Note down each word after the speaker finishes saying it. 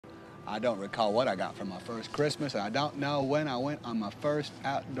I don't recall what I got for my first Christmas, and I don't know when I went on my first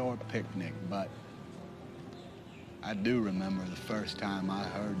outdoor picnic, but I do remember the first time I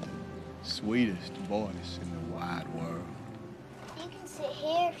heard the sweetest voice in the wide world. You can sit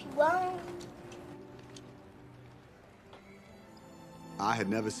here if you want. I had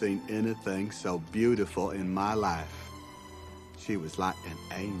never seen anything so beautiful in my life. She was like an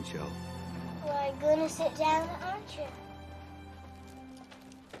angel. Well, you're gonna sit down, aren't you?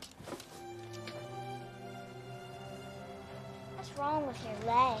 What's wrong with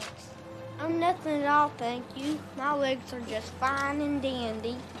your legs? I'm nothing at all, thank you. My legs are just fine and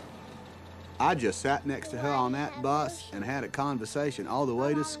dandy. I just sat next to her on that bus and had a conversation all the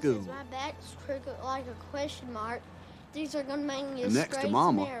way to school. My back's crooked like a question mark. These are gonna make me And next to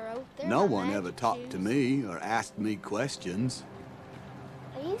Mama, no one ever talked to me or asked me questions.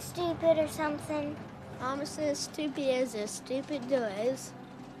 Are you stupid or something? Mama says stupid as stupid does.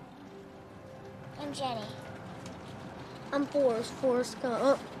 I'm Jenny. I'm Forrest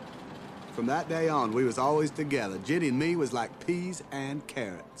Gump. From that day on, we was always together. Jenny and me was like peas and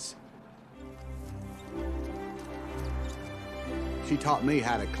carrots. She taught me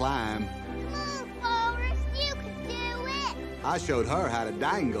how to climb. Come on, Forrest, you can do it. I showed her how to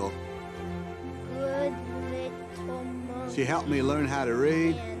dangle. Good little monkey. She helped me learn how to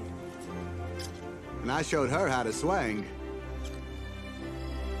read. And I showed her how to swing.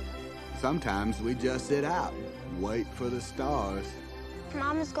 Sometimes we just sit out and wait for the stars.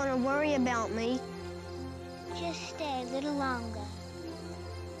 Mama's gonna worry about me. Just stay a little longer.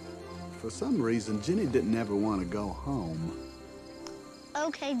 For some reason, Jenny didn't ever want to go home.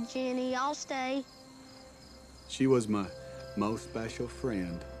 Okay, Jenny, I'll stay. She was my most special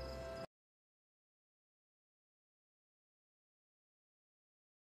friend.